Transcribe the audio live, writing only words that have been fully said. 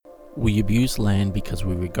We abuse land because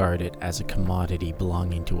we regard it as a commodity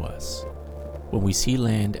belonging to us. When we see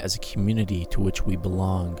land as a community to which we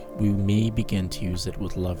belong, we may begin to use it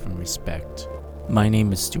with love and respect. My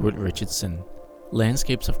name is Stuart Richardson.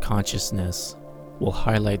 Landscapes of Consciousness will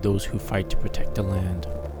highlight those who fight to protect the land,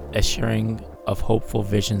 a sharing of hopeful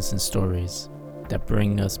visions and stories that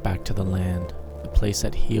bring us back to the land, the place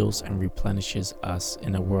that heals and replenishes us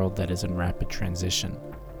in a world that is in rapid transition.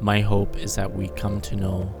 My hope is that we come to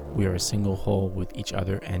know we are a single whole with each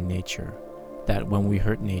other and nature, that when we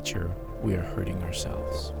hurt nature, we are hurting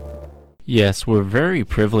ourselves. Yes, we're very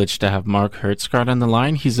privileged to have Mark Hertsgaard on the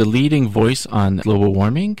line. He's a leading voice on global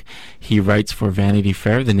warming. He writes for Vanity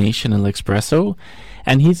Fair, The Nation, and L'Expresso.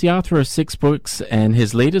 And he's the author of 6 books, and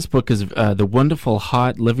his latest book is The Wonderful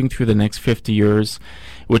Hot, Living Through the Next 50 Years,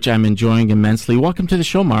 which I'm enjoying immensely. Welcome to the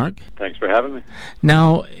show, Mark. Thanks for having me.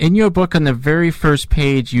 Now, in your book, on the very first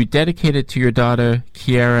page, you dedicate it to your daughter,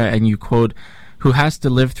 Kiara, and you quote, "who has to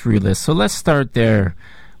live through this." So let's start there.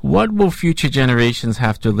 What will future generations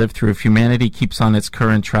have to live through if humanity keeps on its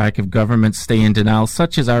current track, if governments stay in denial,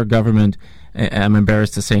 such as our government, I'm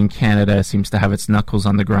embarrassed to say, in Canada, seems to have its knuckles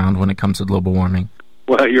on the ground when it comes to global warming?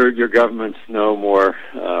 Well, your government's no more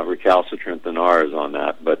recalcitrant than ours on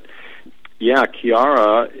that. But, yeah,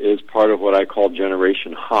 Kiara is part of what I call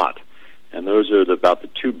Generation Hot. And those are about the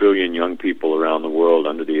 2 billion young people around the world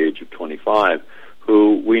under the age of 25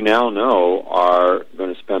 who we now know are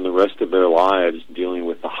going to spend the rest of their lives dealing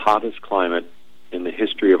with the hottest climate in the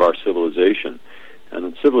history of our civilization. And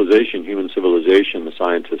in civilization, human civilization, the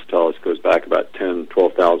scientists tell us, goes back about 10,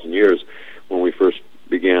 12,000 years when we first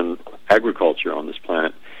began agriculture on this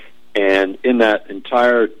planet. And in that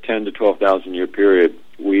entire 10 to 12,000 year period,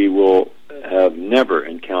 we will have never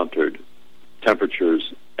encountered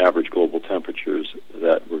temperatures, average global temperatures,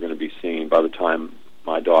 that we're going to be seeing by the time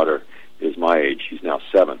my daughter is my age. She's now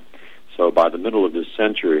 7. So by the middle of this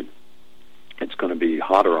century, it's going to be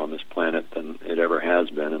hotter on this planet than it ever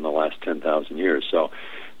has been in the last 10,000 years. So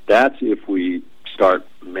that's if we start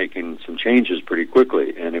making some changes pretty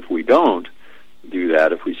quickly. And if we don't do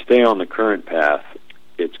that, if we stay on the current path,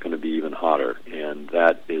 it's going to be even hotter. And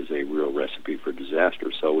that is a real recipe for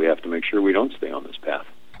disaster. So we have to make sure we don't stay on this path.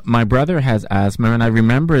 My brother has asthma, and I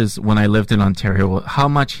remember when I lived in Ontario how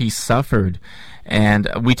much he suffered. And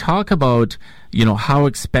we talk about, how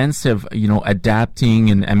expensive, adapting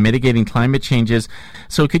and mitigating climate changes.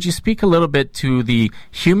 So could you speak a little bit to the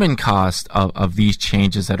human cost of these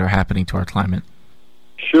changes that are happening to our climate?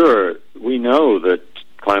 Sure. We know that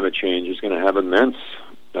climate change is going to have immense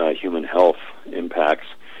human health impacts.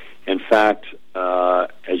 In fact,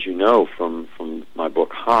 as you know from my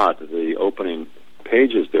book Hot, the opening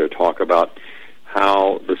pages there talk about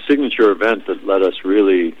how the signature event that let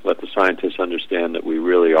the scientists understand that we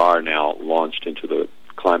really are now launched into the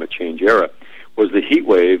climate change era was the heat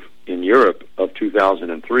wave in Europe of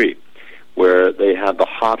 2003, where they had the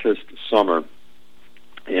hottest summer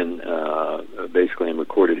basically in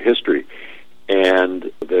recorded history.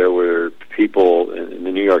 And there were people, and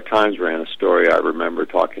the New York Times ran a story, I remember,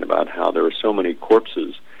 talking about how there were so many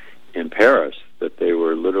corpses in Paris that they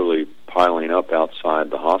were literally piling up outside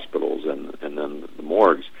the hospitals and then the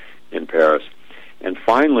morgues in Paris. And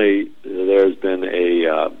finally, there's been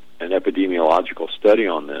an epidemiological study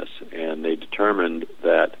on this, and they determined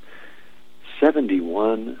that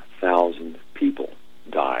 71,000 people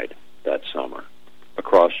died that summer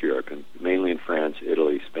across Europe, and mainly in France,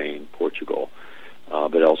 Italy, Spain, Portugal,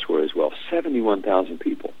 but elsewhere as well. 71,000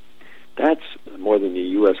 people. That's more than the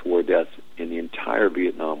U.S. war deaths in the entire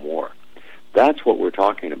Vietnam War. That's what we're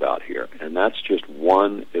talking about here, and that's just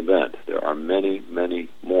one event. There are many, many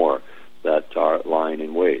more that are lying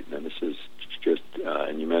in wait, and this is just,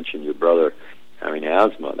 and you mentioned your brother having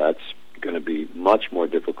asthma. That's going to be much more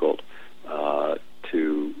difficult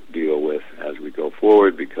to deal with as we go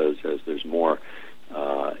forward, because as there's more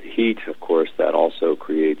heat, of course, that also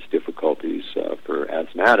creates difficulties for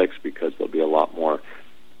asthmatics, because there'll be a lot more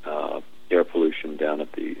air pollution down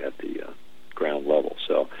at the ground level.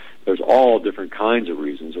 So there's all different kinds of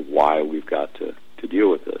reasons of why we've got to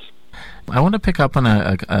deal with this. I want to pick up on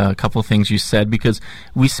a couple of things you said, because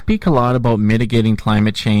we speak a lot about mitigating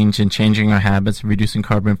climate change and changing our habits, reducing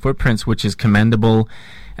carbon footprints, which is commendable,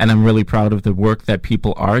 and I'm really proud of the work that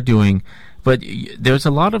people are doing. But there's a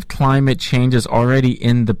lot of climate changes already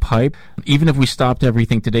in the pipe. Even if we stopped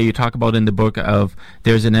everything today, you talk about in the book of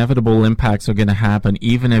there's inevitable impacts are going to happen,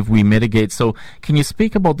 even if we mitigate. So can you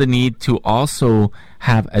speak about the need to also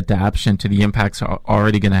have adaptation to the impacts that are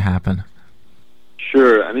already going to happen?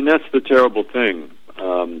 Sure. I mean, that's the terrible thing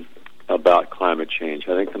about climate change.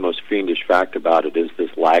 I think the most fiendish fact about it is this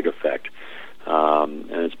lag effect. And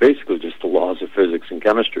it's basically just the laws of physics and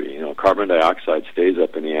chemistry. Carbon dioxide stays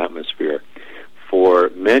up in the atmosphere for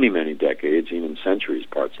many, many decades, even centuries,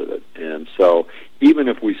 parts of it. And so even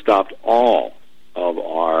if we stopped all of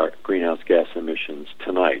our greenhouse gas emissions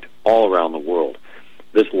tonight, all around the world,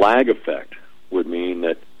 this lag effect would mean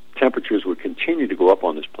that temperatures would continue to go up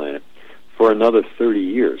on this planet for another 30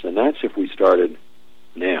 years, and that's if we started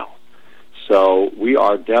now. So we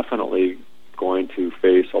are definitely going to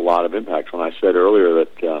face a lot of impacts. When I said earlier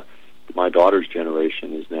that my daughter's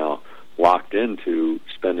generation is now locked into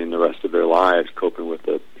spending the rest of their lives coping with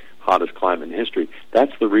the hottest climate in history,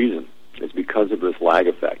 that's the reason. It's because of this lag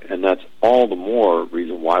effect, and that's all the more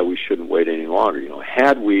reason why we shouldn't wait any longer.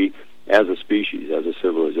 Had we, as a species, as a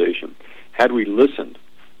civilization, had we listened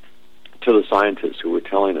to the scientists who were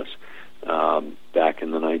telling us back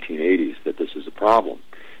in the 1980s that this is a problem,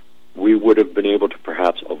 we would have been able to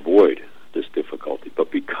perhaps avoid this difficulty.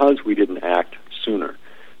 But because we didn't act sooner,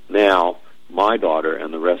 now my daughter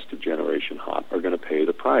and the rest of Generation Hot are going to pay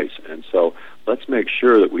the price. And so let's make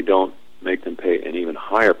sure that we don't make them pay an even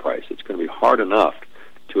higher price. It's going to be hard enough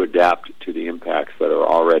to adapt to the impacts that are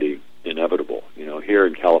already inevitable. Here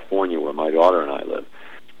in California, where my daughter and I live,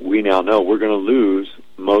 we now know we're going to lose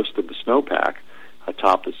most of the snowpack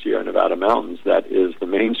atop the Sierra Nevada mountains. That is the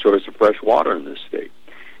main source of fresh water in this state.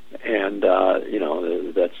 And,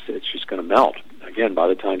 it's just going to melt. Again, by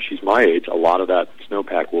the time she's my age, a lot of that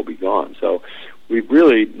snowpack will be gone. So we've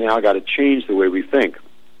really now got to change the way we think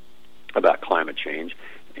about climate change.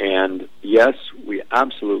 And yes, we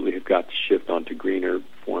absolutely have got to shift onto greener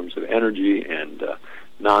forms of energy and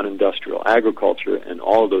non-industrial agriculture and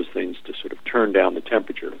all of those things to sort of turn down the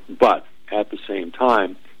temperature. But at the same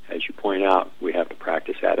time, as you point out, we have to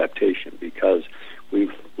practice adaptation because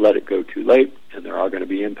we've let it go too late and there are going to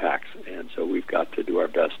be impacts. And so we've got to do our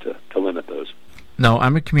best to limit those. No,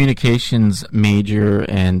 I'm a communications major,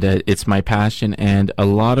 and it's my passion, and a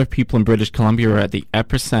lot of people in British Columbia are at the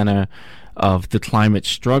epicenter of the climate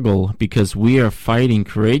struggle because we are fighting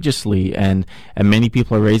courageously, and many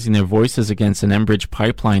people are raising their voices against an Enbridge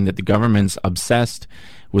pipeline that the government's obsessed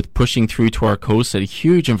with pushing through to our coast at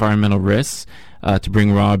huge environmental risks to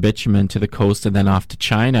bring raw bitumen to the coast and then off to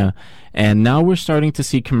China. And now we're starting to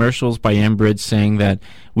see commercials by Enbridge saying that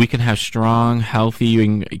we can have strong,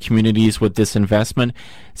 healthy communities with this investment.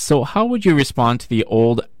 So how would you respond to the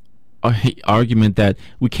old argument that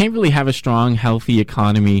we can't really have a strong, healthy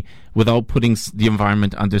economy without putting the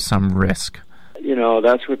environment under some risk?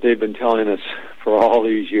 That's what they've been telling us for all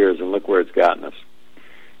these years, and look where it's gotten us.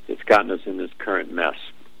 It's gotten us in this current mess.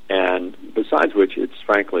 And besides which, it's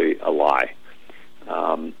frankly a lie.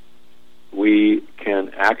 We can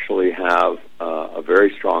actually have a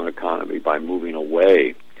very strong economy by moving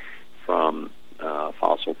away from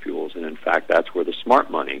fossil fuels. And in fact, that's where the smart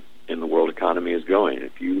money in the world economy is going.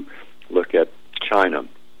 If you look at China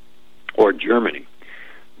or Germany,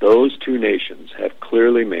 those two nations have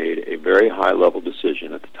clearly made a very high-level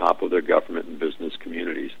decision at the top of their government and business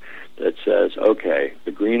communities that says, okay,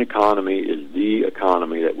 the green economy is the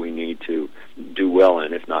economy that we need to do well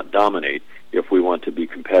in, if not dominate, if we want to be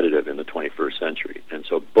competitive in the 21st century. And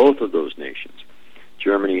so both of those nations,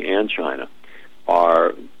 Germany and China,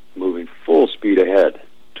 are moving full speed ahead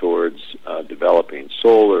towards developing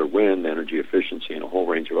solar, wind, energy efficiency, and a whole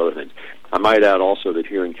range of other things. I might add also that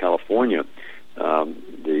here in California,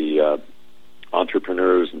 the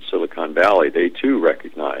entrepreneurs in Silicon Valley, they too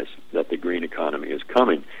recognize that the green economy is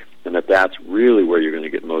coming and that that's really where you're going to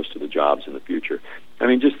get most of the jobs in the future. I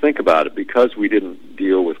mean, just think about it. Because we didn't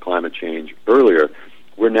deal with climate change earlier,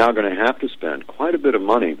 we're now going to have to spend quite a bit of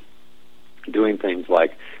money doing things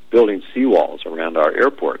like building seawalls around our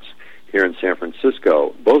airports. Here in San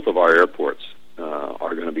Francisco, both of our airports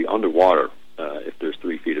are going to be underwater if there's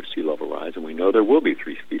 3 feet of sea level rise, and we know there will be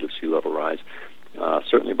 3 feet of sea level rise,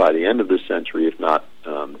 certainly by the end of this century, if not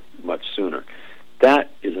much sooner.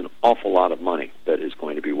 That is an awful lot of money that is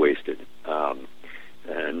going to be wasted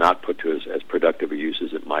and not put to as productive a use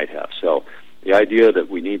as it might have. So the idea that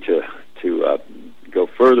we need to go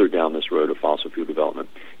further down this road of fossil fuel development,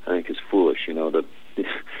 I think, is foolish.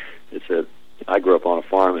 I grew up on a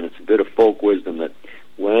farm, and it's a bit of folk wisdom that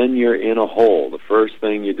when you're in a hole, the first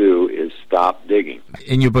thing you do is stop digging.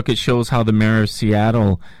 In your book, it shows how the mayor of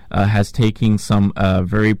Seattle has taken some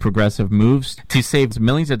very progressive moves to save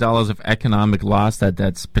millions of dollars of economic loss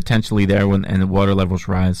that's potentially there when the water levels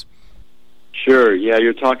rise. Sure, yeah,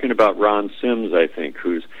 you're talking about Ron Sims, I think,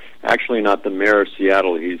 who's actually not the mayor of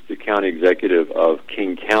Seattle. He's the county executive of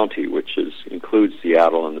King County, which includes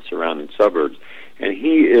Seattle and the surrounding suburbs. And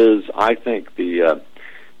he is, I think,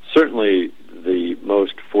 certainly the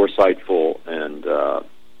most foresightful and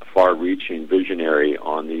far-reaching visionary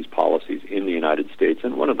on these policies in the United States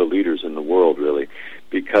and one of the leaders in the world, really,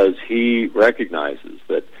 because he recognizes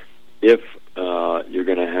that if you're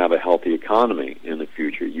going to have a healthy economy in the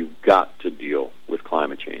future, you've got to deal with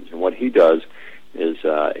climate change. And what he does is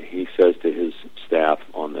he says to his staff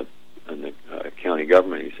on the county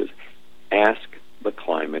government, he says, ask the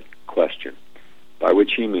climate question, by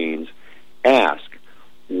which he means ask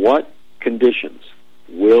what conditions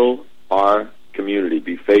will our community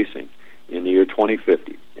be facing in the year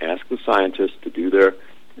 2050. Ask the scientists to do their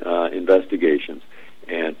investigations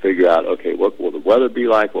and figure out, okay, what will the weather be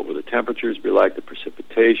like, what will the temperatures be like, the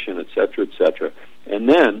precipitation, et cetera, and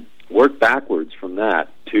then work backwards from that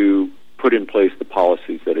to put in place the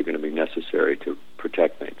policies that are going to be necessary to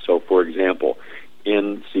protect things. So, for example,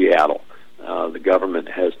 in Seattle, the government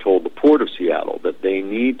has told the Port of Seattle that they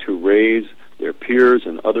need to raise their piers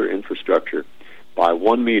and other infrastructure by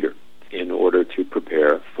 1 meter in order to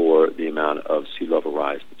prepare for the amount of sea level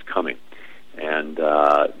rise that's coming. And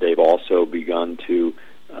they've also begun to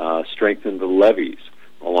strengthen the levees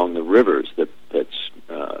along the rivers that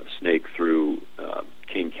snake through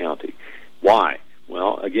King County. Why?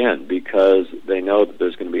 Well, again, because they know that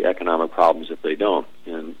there's going to be economic problems if they don't.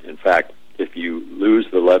 And in fact, if you lose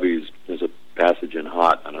the levees, there's a passage in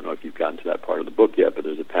Hot, I don't know if you've gotten to that part of the book yet, but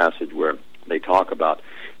there's a passage where they talk about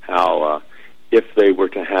how if they were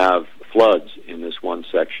to have floods in this one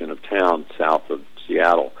section of town south of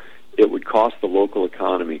Seattle, it would cost the local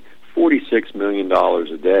economy $46 million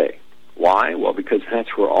a day. Why? Well, because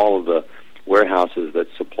that's where all of the warehouses that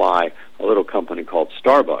supply a little company called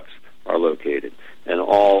Starbucks are located, and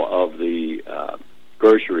all of the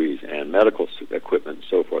groceries and medical equipment and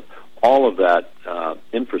so forth. All of that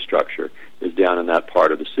infrastructure is down in that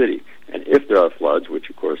part of the city. And if there are floods, which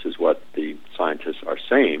of course is what the scientists are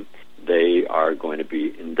saying, they are going to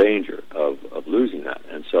be in danger of losing that.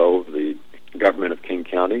 And so the government of King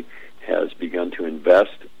County has begun to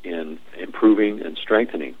invest in improving and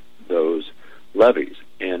strengthening those levees.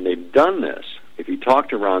 And they've done this. If you talk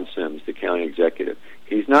to Ron Sims, the county executive,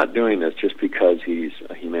 he's not doing this just because he's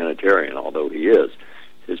a humanitarian, although he is.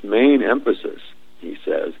 His main emphasis, he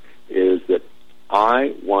says, is that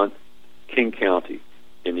I want King County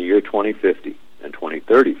in the year 2050 and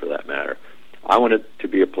 2030 for that matter, I want it to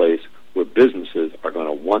be a place where businesses are going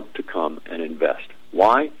to want to come and invest.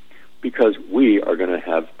 Why? Because we are going to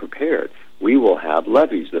have prepared. We will have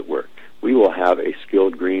levees that work. We will have a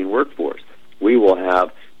skilled green workforce. We will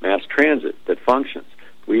have mass transit that functions.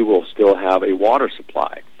 We will still have a water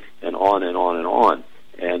supply, and on and on and on.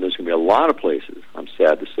 And there's going to be a lot of places, I'm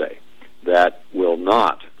sad to say, that will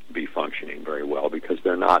not be functioning very well because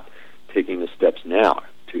they're not taking the steps now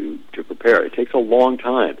to prepare. It takes a long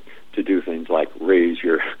time to do things like raise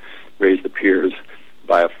the piers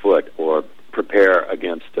by a foot or prepare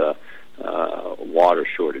against water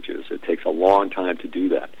shortages. It takes a long time to do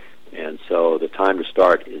that. And so the time to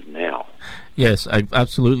start is now. Yes,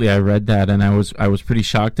 absolutely. I read that, and I was pretty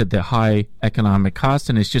shocked at the high economic cost,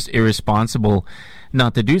 and it's just irresponsible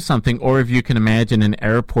not to do something. Or if you can imagine an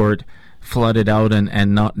airport flooded out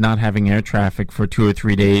and not having air traffic for 2 or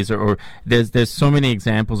 3 days, or there's so many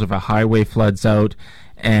examples of a highway floods out,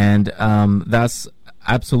 and that's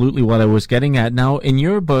absolutely what I was getting at. Now, in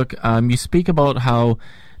your book, you speak about how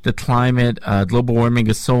the climate, global warming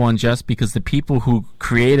is so unjust because the people who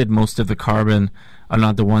created most of the carbon are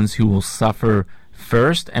not the ones who will suffer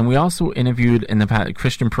first. And we also interviewed in the past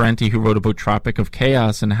Christian Parenti, who wrote about Tropic of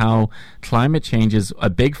Chaos and how climate change is a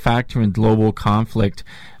big factor in global conflict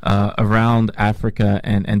around Africa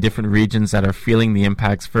and different regions that are feeling the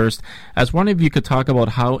impacts first. I was wondering if you could talk about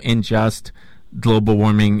how unjust global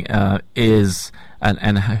warming is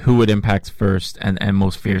and who it impacts first and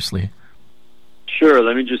most fiercely. Sure.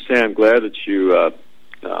 Let me just say I'm glad that you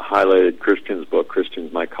highlighted Christian's book.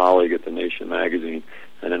 Christian's my colleague at The Nation magazine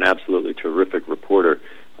and an absolutely terrific reporter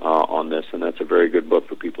on this, and that's a very good book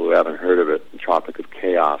for people who haven't heard of it, The Tropic of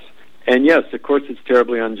Chaos. And yes, of course, it's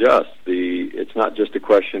terribly unjust. It's not just a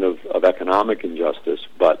question of economic injustice,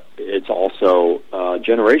 but it's also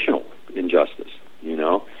generational injustice. You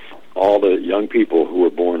know, all the young people who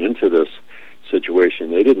were born into this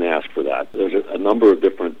situation, they didn't ask for that. There's a number of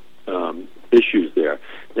different issues there.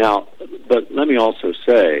 Now, but let me also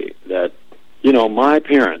say that, you know, my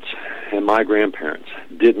parents and my grandparents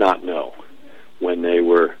did not know when they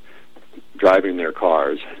were driving their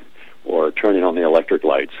cars or turning on the electric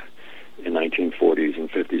lights in 1940s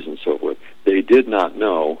and 50s and so forth. They did not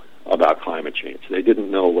know about climate change. They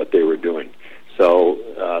didn't know what they were doing.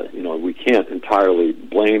 So, you know, we can't entirely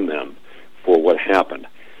blame them for what happened.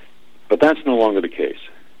 But that's no longer the case.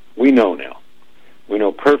 We know now. We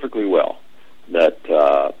know perfectly well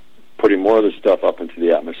that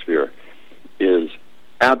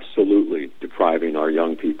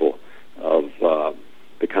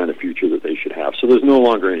there's no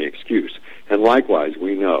longer any excuse. And likewise,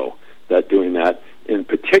 we know that doing that in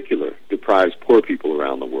particular deprives poor people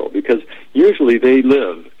around the world, because usually they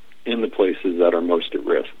live in the places that are most at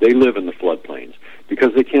risk. They live in the floodplains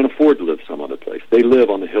because they can't afford to live some other place. They live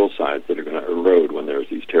on the hillsides that are going to erode when there's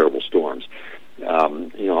these terrible storms.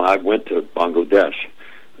 I went to Bangladesh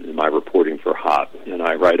in my reporting for HOT, and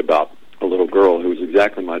I write about a little girl who was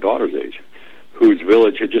exactly my daughter's age, whose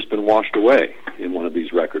village had just been washed away in one of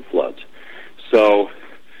these record floods. So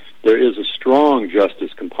there is a strong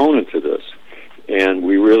justice component to this, and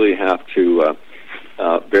we really have to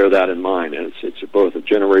bear that in mind. And it's both a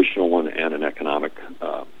generational one and an economic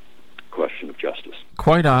question of justice.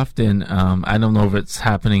 Quite often, I don't know if it's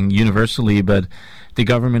happening universally, but the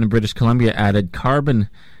government in British Columbia added carbon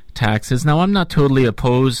taxes. Now, I'm not totally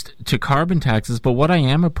opposed to carbon taxes, but what I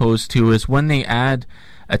am opposed to is when they add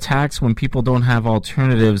a tax when people don't have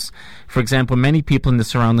alternatives. For example, many people in the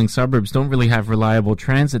surrounding suburbs don't really have reliable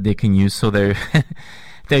transit they can use, so they're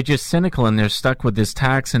they're just cynical and they're stuck with this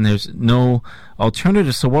tax and there's no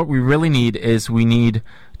alternative. So what we really need is we need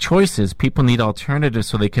choices. People need alternatives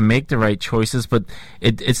so they can make the right choices, but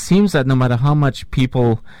it seems that no matter how much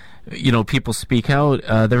people speak out,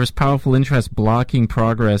 there is powerful interest blocking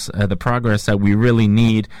progress, the progress that we really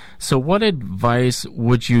need. So what advice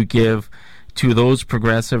would you give to those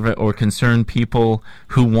progressive or concerned people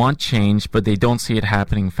who want change, but they don't see it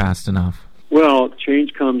happening fast enough? Well,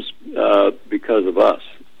 change comes because of us.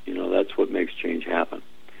 That's what makes change happen.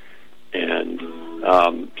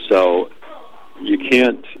 And so you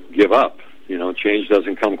can't give up. Change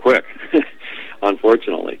doesn't come quick,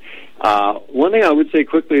 unfortunately. One thing I would say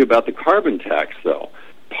quickly about the carbon tax, though,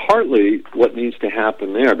 partly what needs to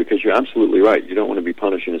happen there, because you're absolutely right, you don't want to be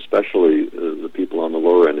punishing especially the people on the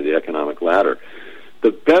lower end of the economic ladder.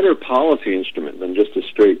 The better policy instrument than just a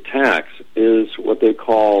straight tax is what they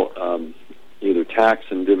call either tax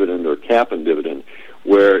and dividend or cap and dividend,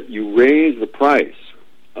 where you raise the price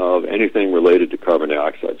of anything related to carbon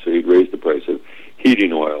dioxide. So you'd raise the price of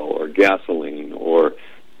heating oil or gasoline or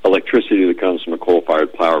electricity that comes from a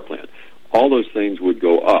coal-fired power plant. All those things would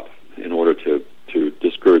go up in order to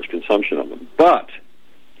discourage consumption of them. But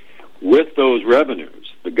with those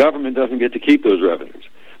revenues, the government doesn't get to keep those revenues.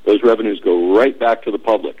 Those revenues go right back to the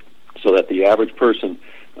public, so that the average person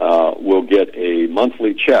will get a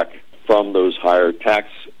monthly check from those higher tax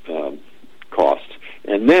costs.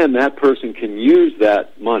 And then that person can use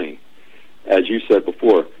that money, as you said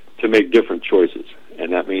before, to make different choices.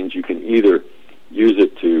 And that means you can either use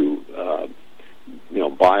it to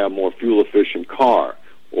buy a more fuel-efficient car,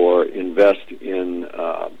 or invest in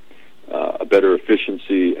a better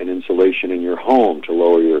efficiency and insulation in your home to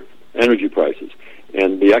lower your energy prices.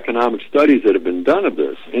 And the economic studies that have been done of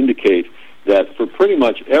this indicate that for pretty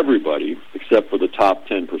much everybody, except for the top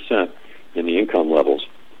 10% in the income levels,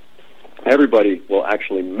 everybody will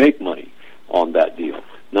actually make money on that deal,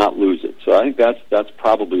 not lose it. So I think that's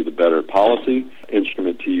probably the better policy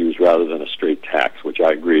instrument to use rather than a straight tax, which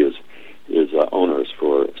I agree is onerous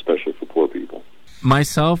especially for poor people.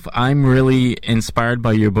 Myself, I'm really inspired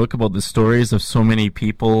by your book about the stories of so many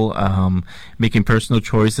people making personal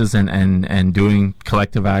choices and doing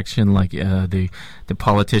collective action, like the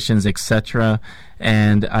politicians, etc.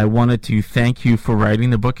 And I wanted to thank you for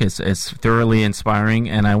writing the book. It's thoroughly inspiring,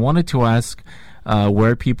 and I wanted to ask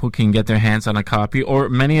where people can get their hands on a copy, or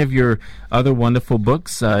many of your other wonderful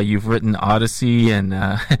books. You've written Odyssey and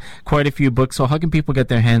quite a few books. So how can people get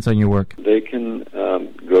their hands on your work? They can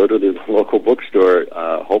go to the local bookstore,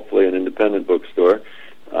 hopefully an independent bookstore,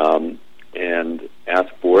 and ask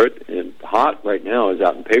for it. And HOT right now is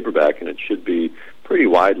out in paperback, and it should be pretty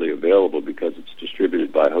widely available because it's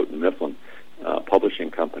distributed by Houghton Mifflin Publishing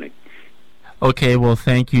Company. Okay, well,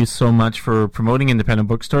 thank you so much for promoting independent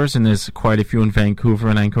bookstores, and there's quite a few in Vancouver,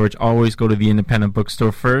 and I encourage always go to the independent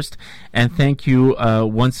bookstore first. And thank you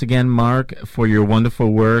once again, Mark, for your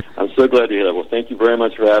wonderful work. I'm so glad to hear that. Well, thank you very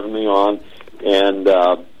much for having me on. And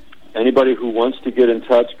anybody who wants to get in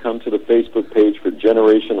touch, come to the Facebook page for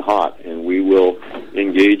Generation HOT, and we will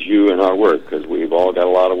engage you in our work, because we've all got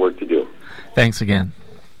a lot of work to do. Thanks again.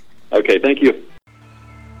 Okay, thank you.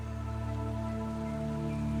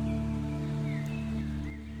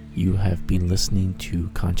 You have been listening to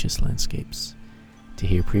Conscious Landscapes. To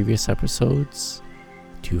hear previous episodes,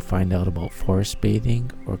 to find out about forest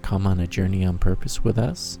bathing, or come on a journey on purpose with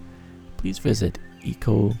us, please visit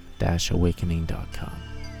eco-awakening.com.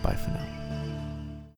 Bye for now.